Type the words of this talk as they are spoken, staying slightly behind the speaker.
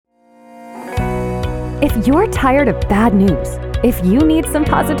If you're tired of bad news, if you need some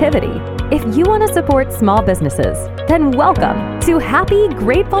positivity, if you want to support small businesses, then welcome to Happy,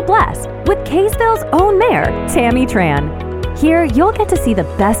 Grateful, Blessed with Kaysville's own mayor, Tammy Tran. Here, you'll get to see the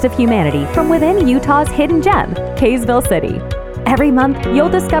best of humanity from within Utah's hidden gem, Kaysville City. Every month, you'll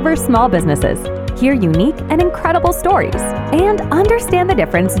discover small businesses, hear unique and incredible stories, and understand the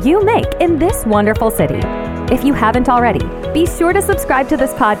difference you make in this wonderful city. If you haven't already, be sure to subscribe to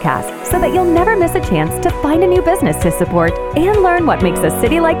this podcast so that you'll never miss a chance to find a new business to support and learn what makes a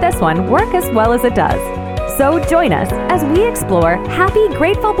city like this one work as well as it does. So join us as we explore Happy,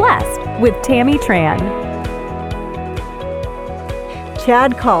 Grateful, Blessed with Tammy Tran.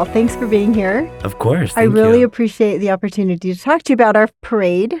 Chad Call, thanks for being here. Of course. I really appreciate the opportunity to talk to you about our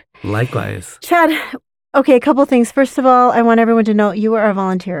parade. Likewise. Chad, okay, a couple things. First of all, I want everyone to know you are a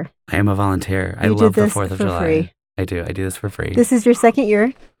volunteer. I am a volunteer. I love the 4th of July. Free. I do this for free. This is your second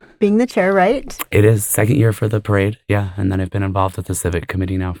year being the chair, right? It is second year for the parade, yeah. And then I've been involved with the civic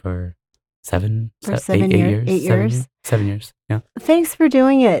committee now for 7 years, yeah. Thanks for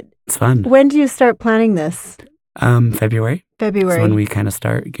doing it. It's fun. When do you start planning this? February. February. Is when we kind of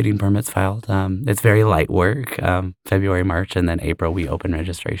start getting permits filed. It's very light work. February, March, and then April we open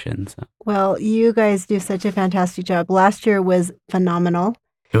registration. So. Well, you guys do such a fantastic job. Last year was phenomenal.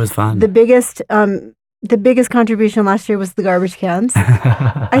 It was fun. The biggest contribution last year was the garbage cans.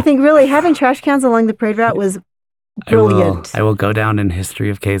 I think really having trash cans along the parade route was brilliant. I will go down in history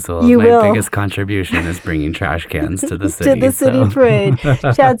of Kaysville. You My will. biggest contribution is bringing trash cans to the city. To the city parade.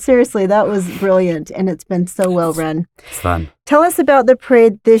 Chad, seriously, that was brilliant, and it's been so well run. It's fun. Tell us about the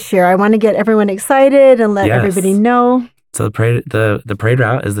parade this year. I want to get everyone excited and let everybody know. So the parade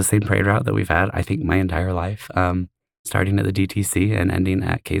route is the same parade route that we've had, I think, my entire life, starting at the DTC and ending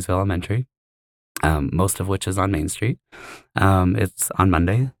at Kaysville Elementary. Most of which is on Main Street. It's on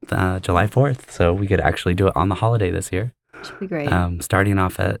Monday, July 4th, so we could actually do it on the holiday this year. Should be great. Starting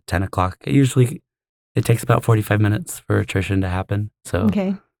off at 10 o'clock. It takes about 45 minutes for attrition to happen. So,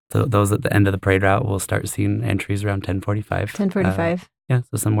 so those at the end of the parade route will start seeing entries around 10:45. 10:45. Yeah,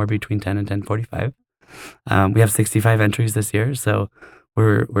 so somewhere between 10 and 10:45. We have 65 entries this year, so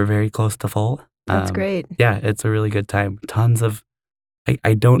we're very close to full. That's great. Yeah, it's a really good time. Tons of,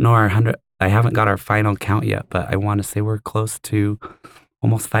 I don't know I haven't got our final count yet, but I want to say we're close to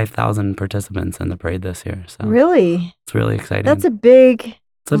almost 5,000 participants in the parade this year. So really? It's really exciting. That's a big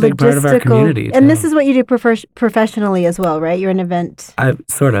part of our community. And this is what you do professionally as well, right? You're an event.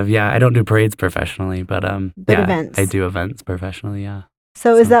 Sort of, yeah. I don't do parades professionally, but events. I do events professionally, yeah.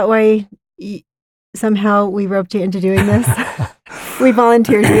 So is that why somehow we roped you into doing this? We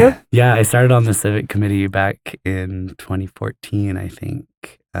volunteered you? Yeah, I started on the civic committee back in 2014, I think.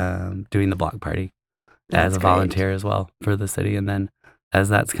 Doing the block party as a volunteer as well for the city. And then as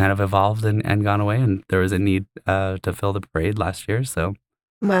that's kind of evolved and gone away, and there was a need to fill the parade last year. So,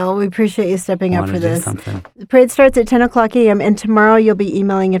 well, we appreciate you stepping up for this. The parade starts at 10 o'clock a.m. and tomorrow you'll be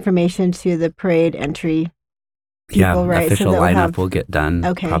emailing information to the parade entry people, right? Official lineup will get done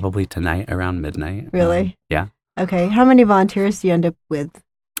probably tonight around midnight. Really? Yeah. Okay. How many volunteers do you end up with?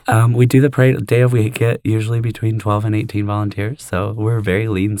 We do the parade day of week, get usually between 12 and 18 volunteers. So we're a very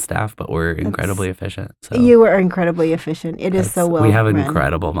lean staff, but we're incredibly efficient. So you are incredibly efficient. It is so well We have run.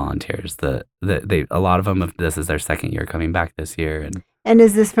 incredible volunteers. A lot of them, this is their second year coming back this year. And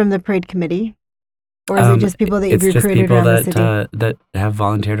is this from the parade committee? Or is it just people that you've recruited around the city? It's just people that have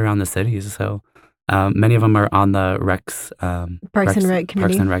volunteered around the cities. So many of them are on the Parks and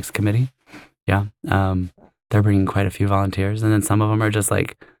Rec committee. Yeah. They're bringing quite a few volunteers. And then some of them are just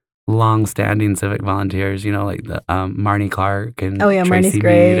like long-standing civic volunteers, like the Marnie Clark and Tracy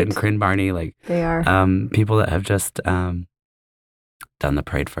Mead and Corinne Barney. Like they are people that have just done the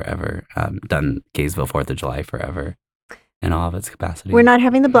parade forever, done Kaysville 4th of July forever in all of its capacity. We're not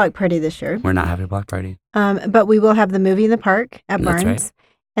having the block party this year. We're not having a block party. But we will have the movie in the park at Barnes. That's right.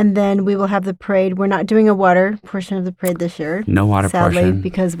 And then we will have the parade. We're not doing a water portion of the parade this year. No water portion.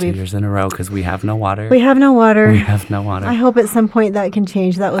 Because 2 years in a row because we have no water. We have no water. I hope at some point that can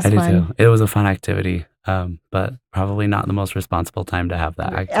change. That was fun. I do too. It was a fun activity, but probably not the most responsible time to have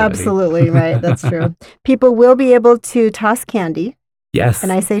that activity. Absolutely, right. That's true. People will be able to toss candy. Yes.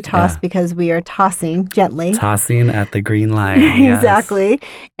 And I say toss because we are tossing gently. Tossing at the green line. Exactly.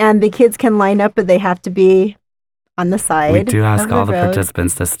 Yes. And the kids can line up, but they have to be on the side. We do ask all the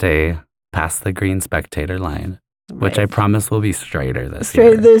participants to stay past the green spectator line, which I promise will be straighter this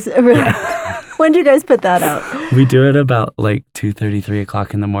year. When do you guys put that out? We do it about like 2:30, 3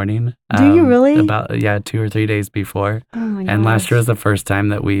 o'clock in the morning. Do you really? About 2 or 3 days before. Oh my gosh. And last year was the first time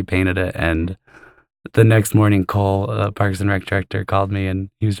that we painted it. And the next morning, Cole, Parks and Rec director, called me and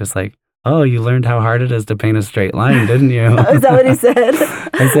he was just like, "Oh, you learned how hard it is to paint a straight line, didn't you?" Oh, is that what he said?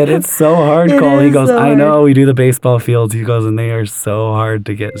 I said, "It's so hard, Cole." He goes, "I know, we do the baseball fields." He goes, "And they are so hard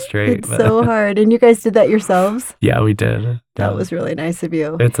to get straight." It's so hard. And you guys did that yourselves? Yeah, we did. That was really nice of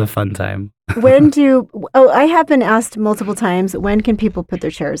you. It's a fun time. I have been asked multiple times, when can people put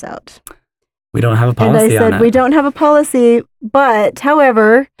their chairs out? We don't have a policy on it. And I said, we don't have a policy, but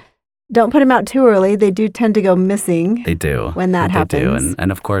however, don't put them out too early. They do tend to go missing. They do. When that happens. They do. And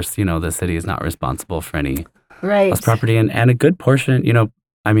of course, the city is not responsible for any lost property. And a good portion,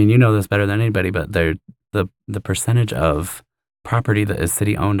 I mean, you know this better than anybody, but the percentage of property that is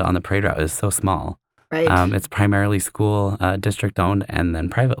city owned on the parade route is so small. Right. It's primarily school district owned and then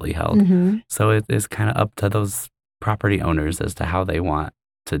privately held. Mm-hmm. So it is kind of up to those property owners as to how they want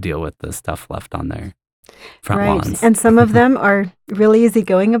to deal with the stuff left on their front lawns. And some of them are really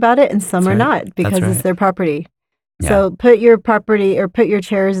easy-going about it, and some are not because it's their property. Yeah. So put your property or put your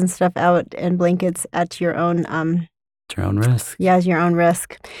chairs and stuff out and blankets at your own at your own risk. Yeah, at your own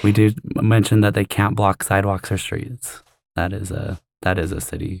risk. We do mention that they can't block sidewalks or streets. That is a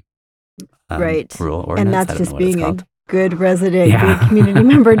city rule ordinance. And that's just being a good resident, good community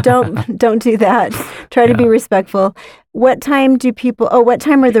member. Don't do that. Try to be respectful. What time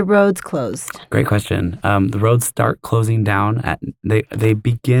are the roads closed? Great question. The roads start closing down they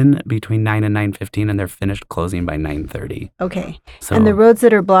begin between 9 and 9:15 and they're finished closing by 9:30. Okay. So, and the roads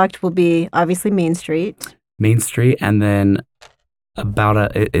that are blocked will be obviously Main Street. Main Street, and then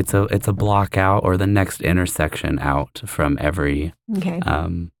it's a block out or the next intersection out from every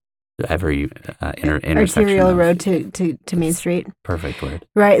intersection. Arterial road to Main Street. Perfect word.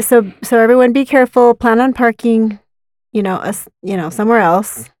 Right. So everyone be careful. Plan on parking, somewhere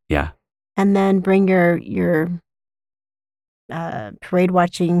else. Yeah. And then bring your parade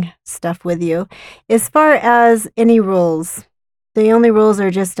watching stuff with you. As far as any rules, the only rules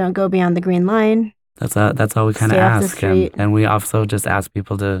are just don't go beyond the green line. That's all we kind of ask. And we also just ask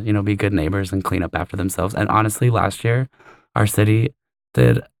people to, be good neighbors and clean up after themselves. And honestly, last year, our city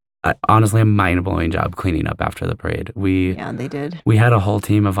did honestly a mind-blowing job cleaning up after the parade. They did. We had a whole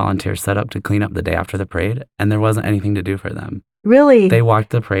team of volunteers set up to clean up the day after the parade, and there wasn't anything to do for them. Really? They walked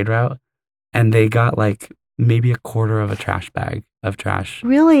the parade route, and they got maybe a quarter of a trash bag of trash.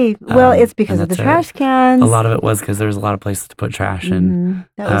 Really? Well, it's because of the trash cans. A lot of it was because there was a lot of places to put trash, and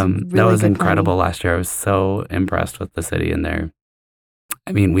that was incredible last year. I was so impressed with the city in there.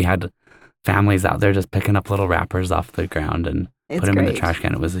 I mean, we had families out there just picking up little wrappers off the ground and put them in the trash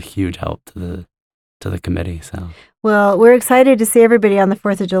can. It was a huge help to the committee. So, well, we're excited to see everybody on the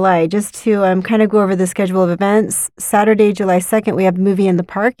 4th of July. Just to kind of go over the schedule of events. Saturday, July 2nd, we have Movie in the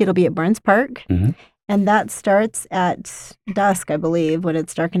Park. It'll be at Burns Park. Mm-hmm. And that starts at dusk, I believe, when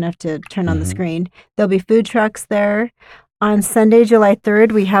it's dark enough to turn on the screen. There'll be food trucks there. On Sunday, July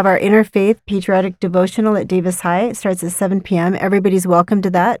 3rd, we have our Interfaith Patriotic Devotional at Davis High. It starts at 7 p.m. Everybody's welcome to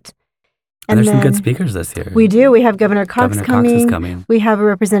that. And there's some good speakers this year. We do. We have Governor Cox coming. We have a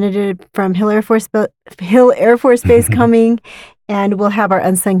representative from Hill Air Force Base coming. And we'll have our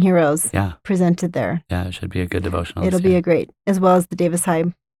Unsung Heroes presented there. Yeah, it should be a good devotional. It'll be a great, as well as the Davis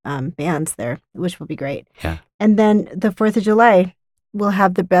High bands there, which will be great. Yeah. And then the 4th of July, we'll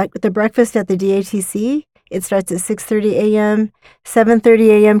have the breakfast at the DATC. It starts at 6:30 a.m.,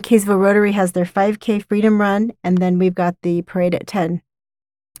 7:30 a.m. Kaysville Rotary has their 5K Freedom Run, and then we've got the parade at 10.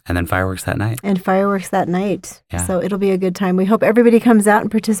 And then fireworks that night. Yeah. So it'll be a good time. We hope everybody comes out and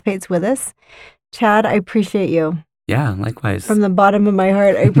participates with us. Chad, I appreciate you. Yeah, likewise. From the bottom of my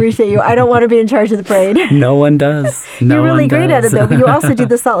heart, I appreciate you. I don't want to be in charge of the parade. No one does. You're really great at it, though. But you also do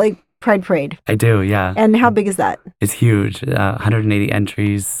the Salt Lake Pride Parade. I do, yeah. And how big is that? It's huge. 180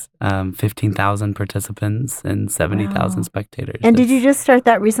 entries, 15,000 participants, and 70,000 spectators. And did you just start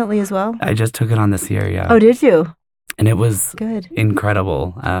that recently as well? I just took it on this year, yeah. Oh, did you? And it was good.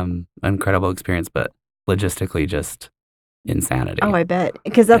 Incredible experience, but logistically just insanity. Oh, I bet.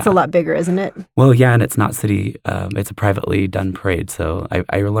 Because that's a lot bigger, isn't it? Well, yeah, and it's not city, it's a privately done parade. So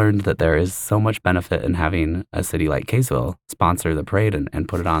I learned that there is so much benefit in having a city like Kaysville sponsor the parade and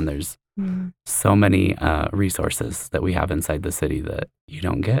put it on. There's so many resources that we have inside the city that you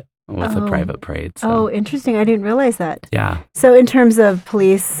don't get with a private parade. So. Oh, interesting. I didn't realize that. Yeah. So in terms of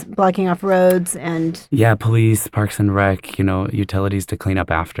police blocking off roads and... Yeah, police, parks and rec, utilities to clean up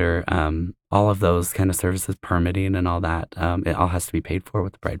after, all of those kind of services, permitting and all that, it all has to be paid for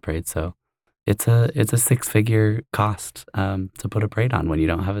with the Pride Parade. So it's a 6-figure cost to put a parade on when you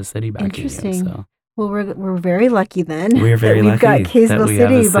don't have a city backing you. So. Well, we're very lucky then. We're very lucky. We've got Kaysville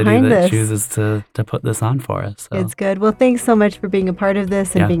City behind that us. chooses to put this on for us. So. It's good. Well, thanks so much for being a part of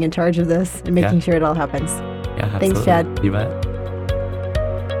this and being in charge of this and making sure it all happens. Yeah, absolutely. Thanks, Chad. You bet.